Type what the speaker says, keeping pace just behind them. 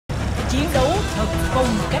chiến đấu thật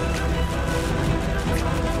phong cách.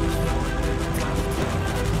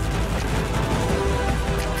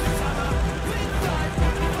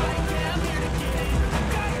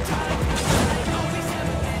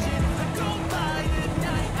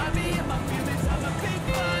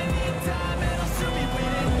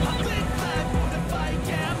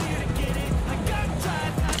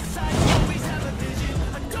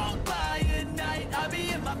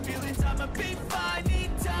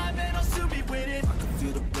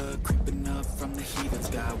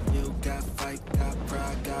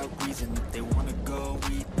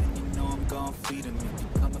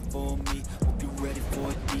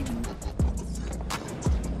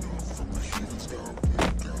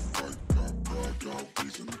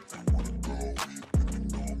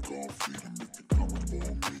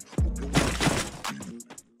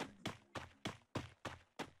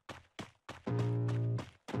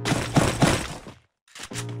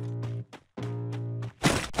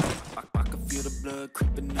 Blood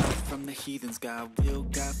creeping up from the heathens. Got will,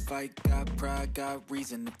 got fight, got pride, got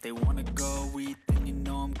reason. If they wanna go eat, then you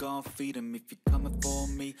know I'm gon' feed them. If you're coming for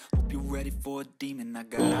me, hope you're ready for a demon. I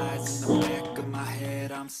got eyes in the back of my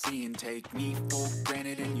head, I'm seeing. Take me for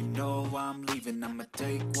granted and you know I'm leaving. I'ma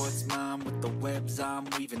take what's mine with the webs I'm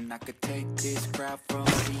weaving. I could take this crowd from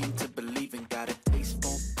seeing to believing. Got a taste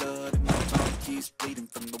for blood and my tongue keeps bleeding.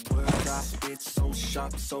 From the words I spit, so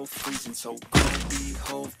sharp, so freezing. So cold,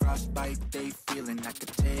 behold, frostbite, they feeling. I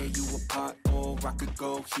could tear you apart or I could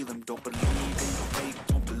go heal them. Don't believe in fate,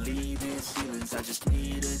 don't believe in feelings. I just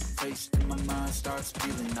need a taste and my mind starts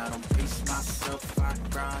feeling. I don't pace myself, I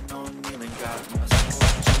grind on kneeling. Got lust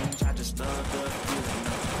for change, I just love the feeling.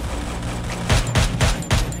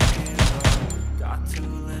 Got too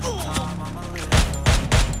little time, I'ma live up.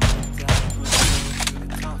 That push through the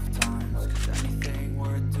tough times. 'Cause anything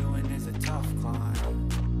worth doing is a tough climb.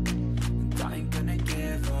 And I ain't gonna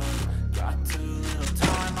give up. Got too little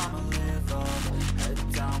time, I'ma live up.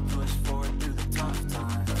 Head down, push forward through the tough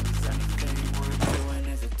times. 'Cause anything worth doing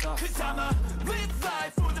is a tough climb. 'Cause I'ma live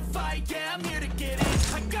life for the fight, yeah, I'm here to get it.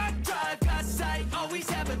 I got drive, got sight, always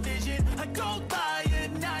have a vision. I go by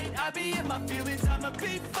at night, I be in my feelings. I'ma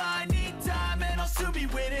be fine, need time, and I'll soon be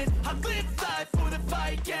winning. I live life for the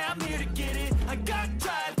fight, yeah, I'm here to get it. I got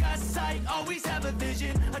drive, got sight, always have a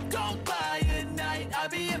vision. I go by at night, I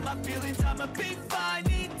be in my feelings. I'ma be fine,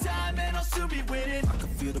 need time, and I'll soon be winning. I can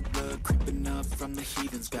feel the blood creeping up from the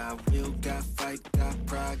heathens. Got will, got fight, got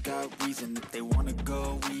pride, got reason. If they wanna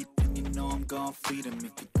go eat, then you know I'm gon' feed them.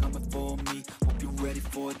 If you're coming for me, hope you're ready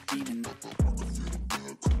for a demon. I can feel the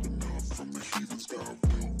blood creeping up from the heathens. Got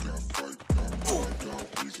will, got fight, got pride, got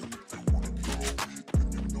reason. If they wanna go eat, then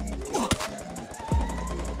you know I'm gon' feed them.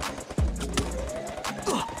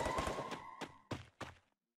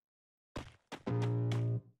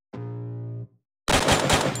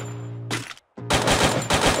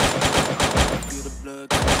 Blood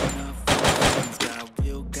coming up from the heathens. Got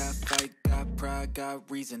will, got fight, got pride,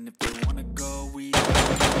 got reason. If they wanna go eat,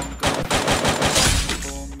 I'm gon'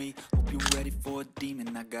 for me. Hope you're ready for a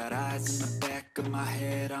demon. I got eyes in the back of my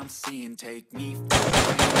head, I'm seeing. Take me for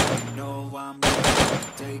granted, you know I'm leaving.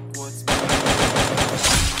 Take what's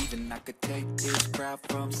mine, even I could take this crowd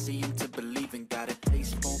from seeing to believing. Got a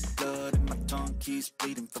taste for blood and my tongue keeps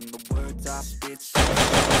bleeding. From the words I spit, so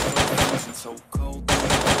freezing, so cold.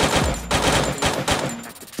 And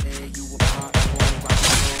I could tear you apart or I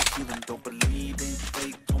could go healing. Don't believe in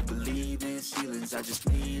fate, don't believe in feelings. I just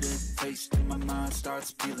need a taste and my mind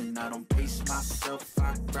starts feeling. I don't pace myself,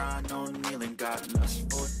 I grind on kneeling. Got lust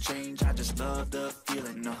for change, I just love the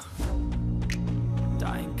feeling.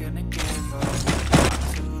 I ain't gonna give up.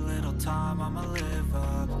 Got too little time, I'ma live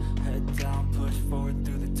up. Head down, push forward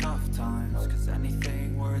through the tough times. 'Cause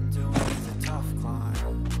anything worth doing is a tough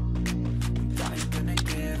climb. I ain't gonna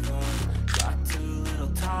give up. Got too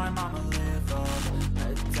little time, I'ma live up.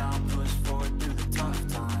 Head down, push forward through the tough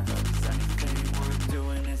times. 'Cause anything worth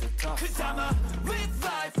doing is a tough 'Cause I'ma live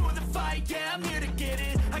life for the fight, yeah, I'm here to get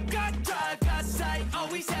it. I got drive, got sight,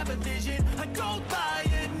 always have a vision. I go by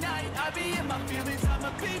at night, I be in my feelings. I'ma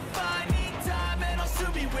be fine, need time, and I'll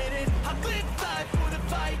soon be winning. I live life for the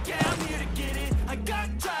fight, yeah, I'm here to get it. I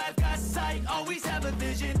got drive, got sight, always have a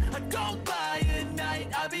vision. I go by at night,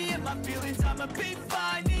 I be in my feelings. I'ma be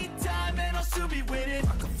fine, need time, and I'll soon be winning.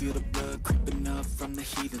 I can feel the blood creeping up from the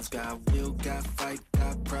heathens. Got will, got fight,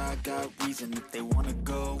 got pride, got reason. If they wanna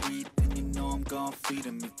go eat, then you know I'm gon' feed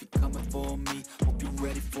them. If you're coming for me, hope you're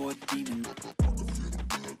ready for a demon. I can feel the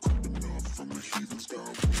blood creeping up from the heathens.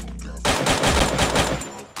 Got will, got fight,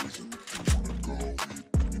 got reason. If they wanna go eat,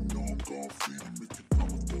 then you know I'm gon' feed them. If you're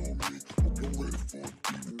coming for me, hope you're ready for a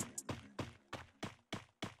demon.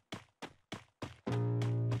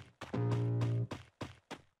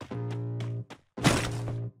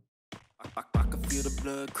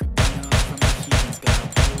 blood creeping up from the heathens. Got a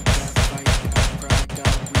will, got fight, got pride,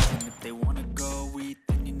 got reason. If they wanna go eat,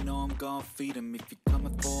 then you know I'm gon' feed them. If you're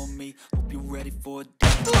coming for me, hope you're ready for a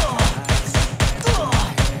demon. Eyes in the back of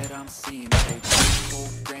my head, I'm seeing. Take me for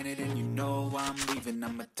granted and you know I'm leaving.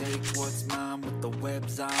 I'ma take what's mine with the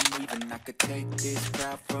webs I'm weaving. I could take this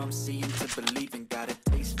crowd from seeing to believing. Got a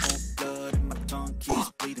taste for blood and my tongue keeps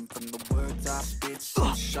bleeding from the words I spit.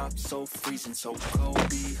 So sharp, so freezing, so cold.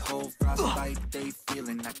 Behold, frostbite they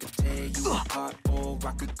feeling. I could tear you apart or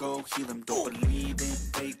I could go heal them. Don't believe in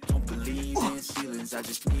fate, don't believe in ceilings. I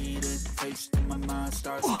just need a taste and my mind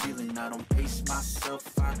starts feeling. I don't pace myself,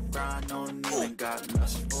 I grind on kneeling. Got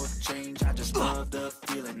lust for change, I just love the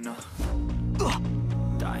feeling.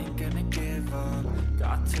 I ain't gonna give up.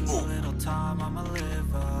 Got too little time, I'ma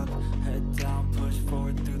live up. Head down, push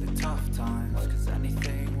forward through the tough times. Cause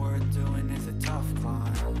anything worth doing is a tough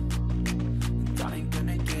climb. And I ain't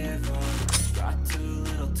gonna give up. Got too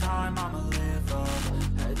little time, I'ma live up.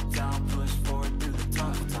 Head down, push forward through the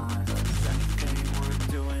tough times. Cause anything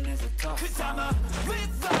worth doing is a tough climb. Cause I'ma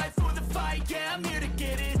live life for the fight, yeah, I'm here to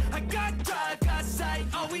get it. I got drive, got sight,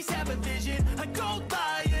 always have a vision. I go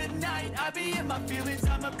by at night, I be in my feelings.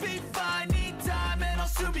 I'ma be fine, need time, and I'll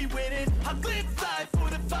soon be winning. I live life for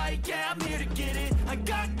the fight, yeah, I'm here to get it. I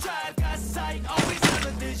got drive, got sight, always have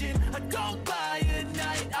a vision. I go by at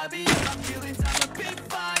night, I be in my feelings. I'ma be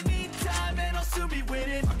fine, need time, and I'll soon be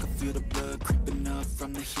winning. I can feel the blood creeping up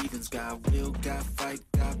from the heathens. Got will, got fight,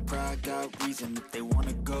 got pride, got reason. If they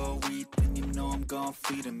wanna go eat, then you know I'm gon'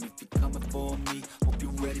 feed them. If you're coming for me, hope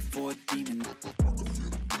you're ready for a demon. I can feel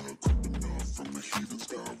the blood creeping up from the heathens.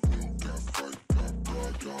 Got will, got fight, got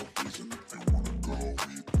pride, got reason. If they wanna go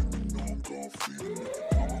eat, then you know I'm gon' feed them.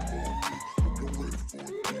 If you're coming for me, hope you're ready for a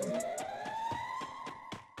demon.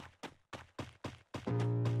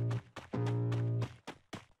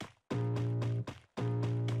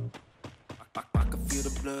 I can feel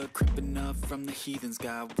the blood creeping up from the heathens.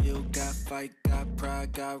 Got will, got fight, got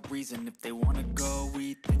pride, got reason. If they wanna go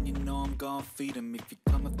eat, then you know I'm gon' feed them. If you're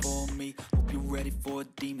coming for me, hope you're ready for a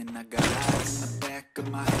demon. I got eyes in the back of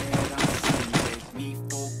my head, I'm seeing. Take me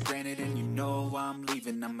for granted and you know I'm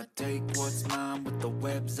leaving. I'ma take what's mine with the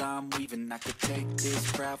webs I'm weaving. I could take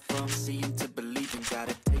this crowd from seeing to believing. Got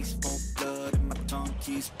a taste for blood and my tongue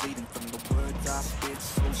keeps bleeding from the words I spit.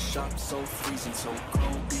 So sharp, so freezing, so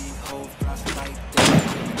cold. Behold, frostbite they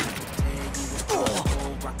feeling. I could tear you apart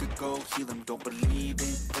or I could go heal them. Don't believe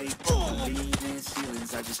in fate, don't believe in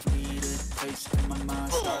ceilings. I just need a taste and my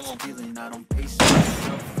mind starts feeling. I don't pace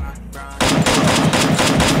myself, I grind.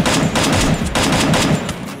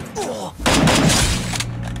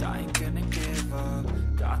 I ain't gonna give up.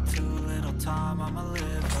 Got too little time, I'ma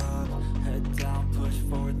live up. Head down, push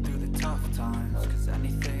forward through the tough times. Cause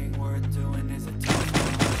anything worth doing is a tough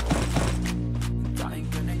climb. I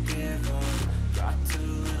ain't gonna give up. Got too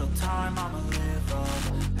little time, I'ma live up.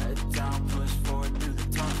 Head down, push forward through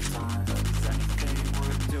the tough times. Cause anything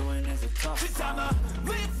worth doing is a tough climb. Cause I'ma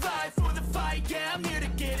live life for the fight, yeah, I'm here to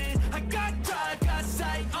get it. I got drive, got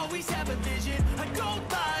sight, always have a vision. I go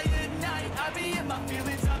by at night, I be in my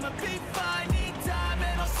feelings. I'ma be fine, need time,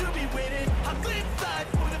 and I'll soon be winning. I live life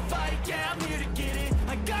for the fight, yeah, I'm here to get it.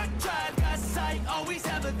 I got drive, got sight, always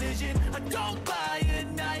have a vision. I go by at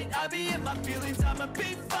night, I be in my feelings. I'ma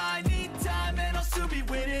be fine, need time, and I'll soon be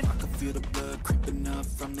winning. I can feel the blood creeping up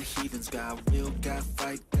from the heathens. Got will, got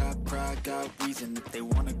fight, got pride, got reason. If they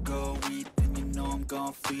wanna go eat, then you know I'm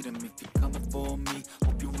gon' feed them. If you're coming for me,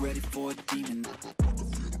 hope you're ready for a demon. I can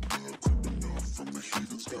feel the blood creeping up from the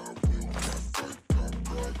heathens. Got will, got fight, got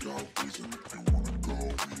pride, got reason. If you wanna go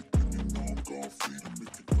eat, then you know I'm gon' feed them.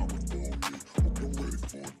 If you're coming for me, hope you're ready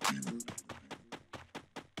for a demon.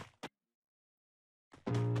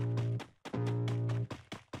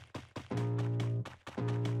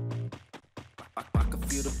 I can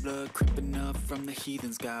feel the blood creeping up from the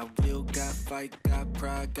heathens. Got will, got fight, got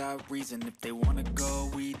pride, got reason. If they wanna go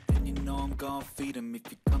eat, then you know I'm gon' feed them. If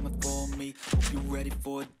you're coming for me, hope you're ready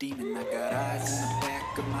for a demon. I got eyes in the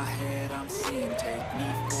back of my head, I'm seeing. Take me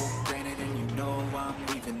for granted and you know I'm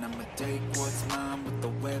leaving. I'ma take what's mine with the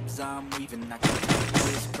webs I'm weaving. I can take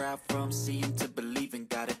this crowd from seeing to believing.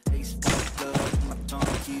 Got a taste for blood and my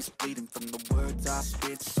tongue keeps bleeding from the words I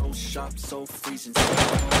spit. So sharp, so freezing, so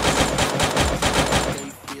they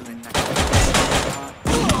feeling. I can't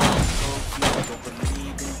don't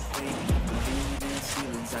believe in fate, don't believe in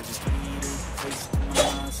ceilings. I just need a taste and my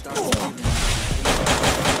mind starts feeling.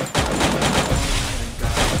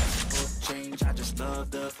 Got change, I just love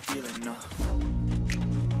the feeling.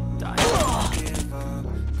 I don't give up.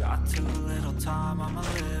 Got too little time, I'ma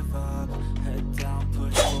live up. Head down,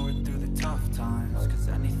 push forward through the tough times. Cause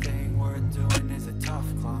anything worth doing is a tough tough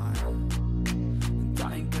climb.